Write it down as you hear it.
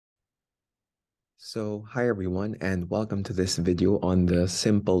Hi everyone, and welcome to this video on the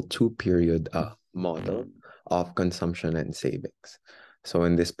simple two-period model of consumption and savings. So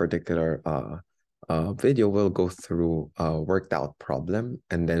in this particular video, we'll go through a worked out problem,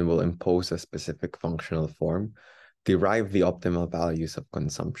 and then we'll impose a specific functional form, derive the optimal values of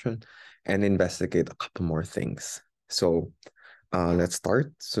consumption, and investigate a couple more things. Let's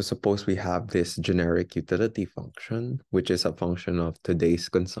start. So suppose we have this generic utility function, which is a function of today's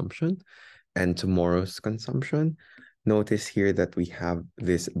consumption and tomorrow's consumption. Notice here that we have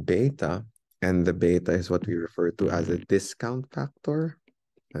this beta, and the beta is what we refer to as a discount factor,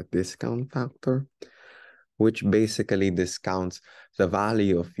 which basically discounts the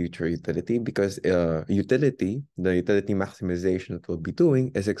value of future utility because the utility maximization that we'll be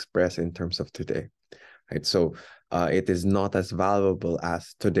doing is expressed in terms of today, right? So it is not as valuable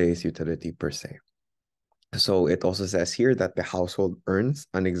as today's utility per se. So it also says here that the household earns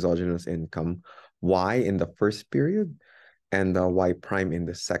an exogenous income Y in the first period and Y prime in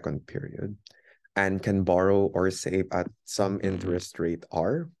the second period, and can borrow or save at some interest rate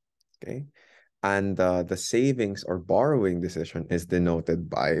R, okay? And the savings or borrowing decision is denoted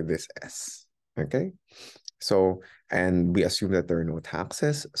by this S, okay? So, and we assume that there are no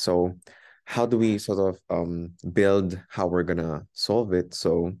taxes. So how do we sort of build how we're gonna solve it?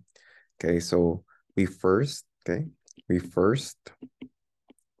 So, okay, so we first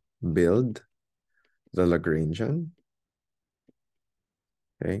build the Lagrangian,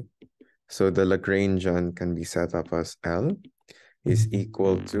 okay? So the Lagrangian can be set up as L is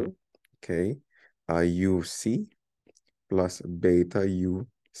equal to, okay, UC plus beta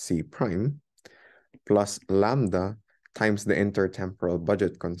UC prime plus lambda times the intertemporal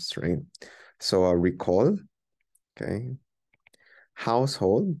budget constraint. So recall, okay,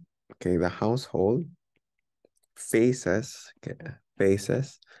 household, okay, the household faces an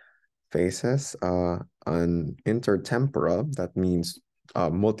intertemporal, that means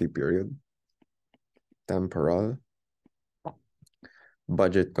multi-period temporal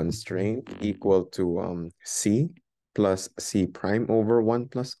budget constraint equal to C plus C prime over 1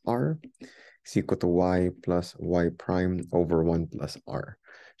 plus R is equal to Y plus Y prime over 1 plus R.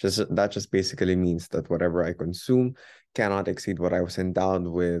 That just basically means that whatever I consume cannot exceed what I was endowed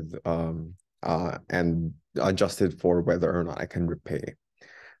with and adjusted for whether or not I can repay.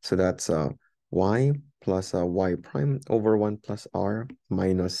 So that's Y plus Y prime over 1 plus R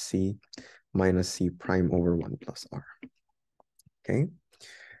minus C prime over 1 plus R. Okay,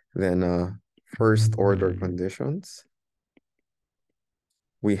 then first order conditions.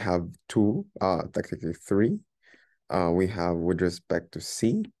 We have technically three. We have with respect to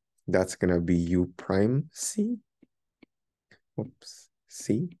C, that's gonna be U prime C.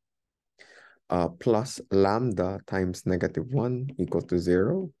 C. Plus lambda times -1 equal to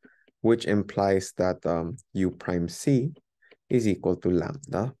 0, which implies that U prime C is equal to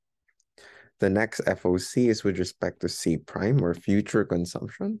lambda. The next FOC is with respect to C prime or future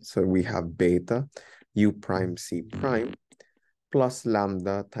consumption. So we have beta U prime C prime plus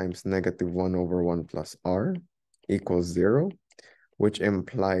lambda times -1 over 1 plus R equals 0, which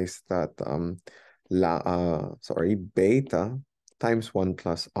implies that beta times 1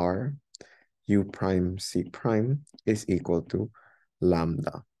 plus R U prime C prime is equal to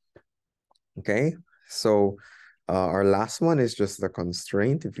lambda. Okay, so our last one is just the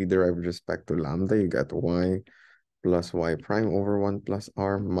constraint. If you derive with respect to lambda, you get Y plus Y prime over 1 plus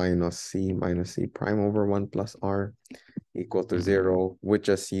R minus C prime over 1 plus R equal to 0, which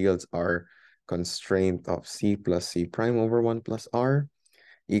just yields our constraint of C plus C prime over 1 plus R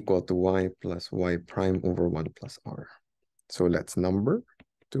equal to Y plus Y prime over 1 plus R. So let's number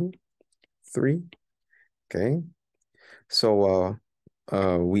 2, 3. Okay, so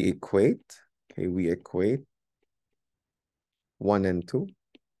we equate 1 and 2.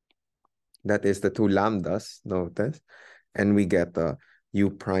 That is the two lambdas, notice, and we get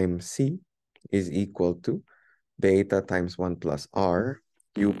U prime C is equal to beta times 1 plus R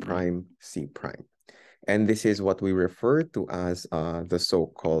U prime C prime. And this is what we refer to as the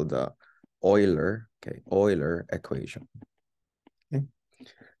so-called Euler equation. Okay.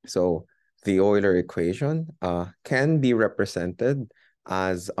 So the Euler equation can be represented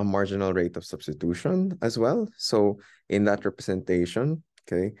as a marginal rate of substitution as well. So in that representation,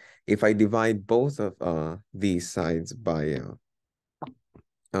 okay, if I divide both of these sides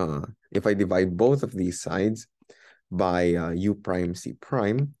by U prime C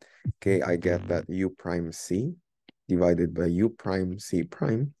prime, okay, I get that U prime C divided by U prime C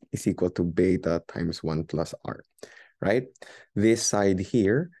prime is equal to beta times 1 plus R, right? This side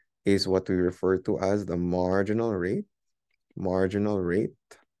here is what we refer to as the marginal rate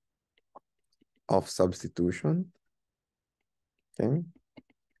of substitution, okay?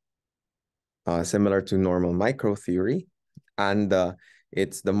 Similar to normal micro theory. And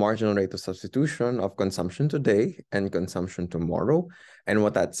it's the marginal rate of substitution of consumption today and consumption tomorrow. And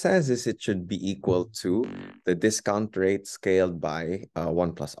what that says is it should be equal to the discount rate scaled by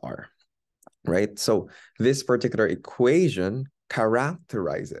 1 plus R, right? So this particular equation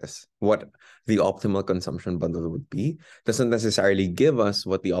characterizes what the optimal consumption bundle would be. Doesn't necessarily give us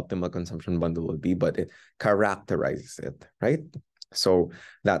what the optimal consumption bundle would be, but it characterizes it, right? So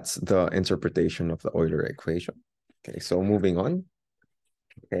that's the interpretation of the Euler equation. Okay, so moving on.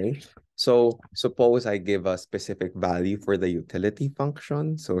 Okay, so suppose I give a specific value for the utility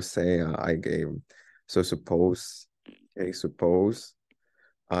function. So say I gave, so suppose, okay, suppose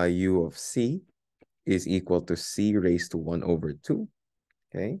u of c is equal to c raised to 1 over 2,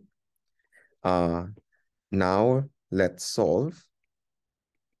 okay? Now let's solve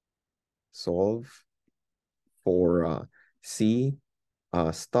for c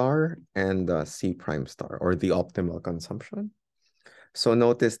star and c prime star, or the optimal consumption. So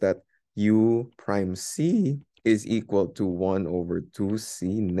notice that u prime c is equal to 1 over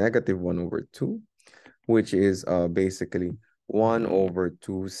 2c negative 1 over 2, which is basically 1 over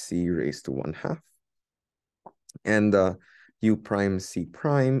 2c raised to 1/2. And u prime c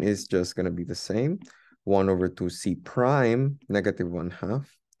prime is just going to be the same. 1 over 2c prime negative 1/2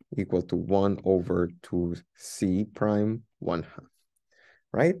 equal to 1 over 2c prime 1/2,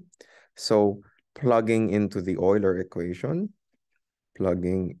 right? So plugging into the Euler equation,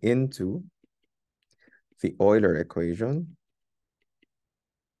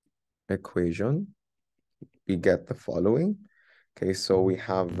 we get the following. Okay, so we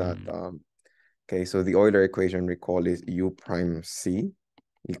have that, okay, so the Euler equation, recall, is u prime c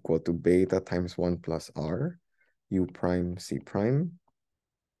equal to beta times 1 plus r, u prime c prime.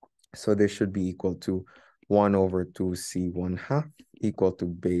 So this should be equal to 1 over 2c 1/2 equal to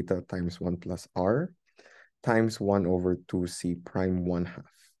beta times 1 plus r times 1 over 2c prime 1/2,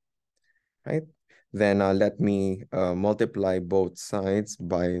 right? Then let me multiply both sides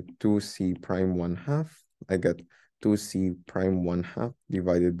by 2c prime 1/2. I get 2c prime 1/2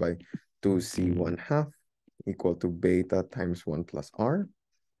 divided by 2c 1/2 equal to beta times 1 plus r.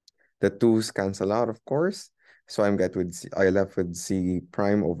 The 2's cancel out, of course. So I left with c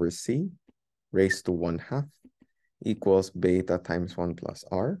prime over c raised to 1/2 equals beta times 1 plus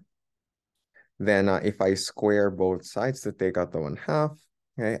r. Then if I square both sides to take out the 1/2,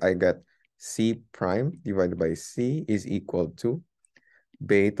 okay, I get c prime divided by c is equal to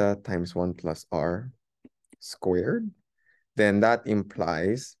beta times 1 plus r squared. Then that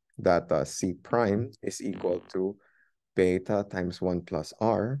implies that c prime is equal to beta times 1 plus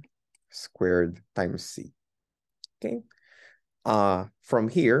r squared times c. Okay. From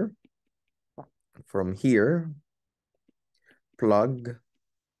here, plug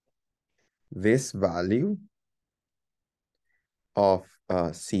this value of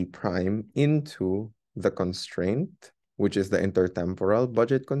c prime into the constraint, which is the intertemporal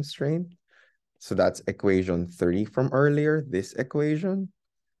budget constraint. So that's equation 3 from earlier, this equation,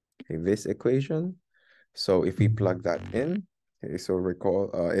 okay, this equation. So if we plug that in, okay, so recall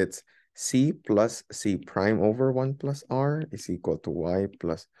it's c plus c prime over 1 plus r is equal to y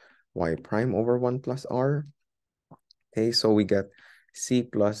plus y prime over 1 plus r. Okay, so we get c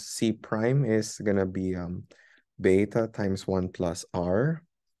plus c prime is gonna be beta times 1 plus r,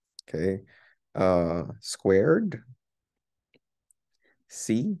 okay, squared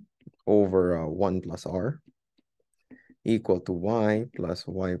c over 1 plus r equal to y plus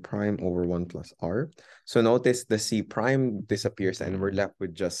y prime over 1 plus r. So notice the c prime disappears and we're left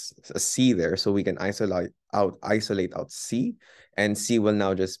with just a c there. So we can isolate out c, and c will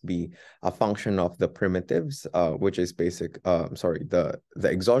now just be a function of the primitives, which is the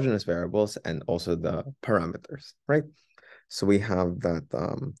exogenous variables and also the parameters, right? So we have that,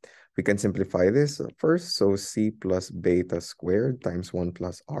 we can simplify this first. So c plus beta squared times 1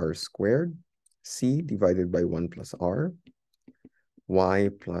 plus r squared, c divided by 1 plus r, y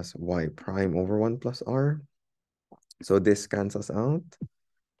plus y prime over 1 plus r. So this cancels out,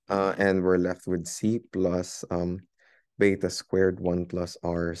 and we're left with c plus beta squared 1 plus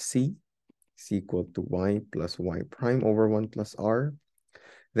r c is equal to y plus y prime over 1 plus r.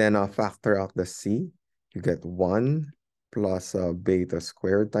 Then factor out the c, you get 1 plus beta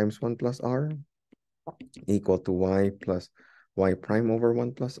squared times 1 plus r equal to y plus y prime over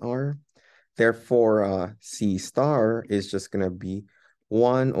 1 plus r. Therefore, c star is just going to be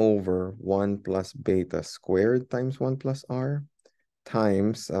 1 over 1 plus beta squared times 1 plus r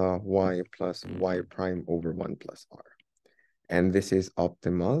times y plus y prime over 1 plus r. And this is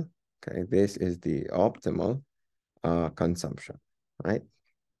optimal Okay, this is the optimal consumption, right?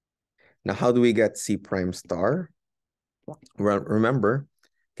 Now, how do we get C prime star? Well, remember,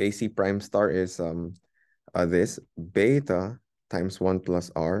 okay, C prime star is this beta times 1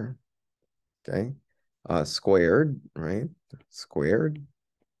 plus R, okay, squared, right? Squared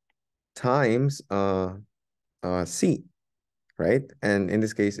times C, right? And in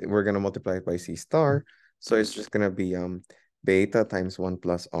this case, we're going to multiply it by C star. So it's just going to be beta times 1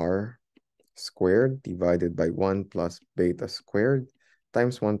 plus R squared divided by 1 plus beta squared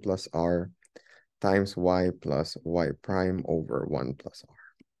times 1 plus R times y plus y prime over 1 plus R.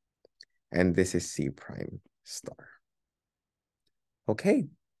 And this is C prime star. Okay,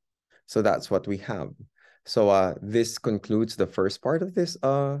 so that's what we have. So this concludes the first part of this,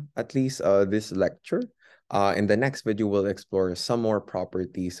 at least this lecture. In the next video, we'll explore some more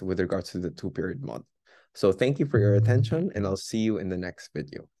properties with regards to the two-period model. So thank you for your attention, and I'll see you in the next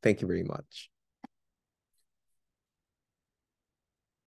video. Thank you very much.